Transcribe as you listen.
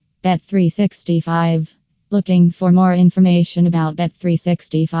Bet365. Looking for more information about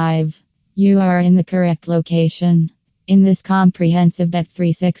Bet365? You are in the correct location. In this comprehensive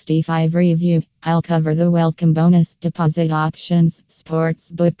Bet365 review, I'll cover the welcome bonus, deposit options,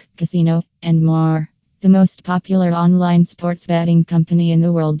 sportsbook, casino, and more. The most popular online sports betting company in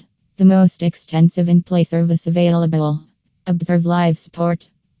the world. The most extensive in-play service available. Observe live sport.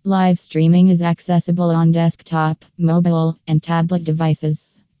 Live streaming is accessible on desktop, mobile, and tablet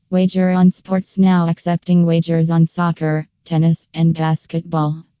devices. Wager on sports now accepting wagers on soccer, tennis, and basketball.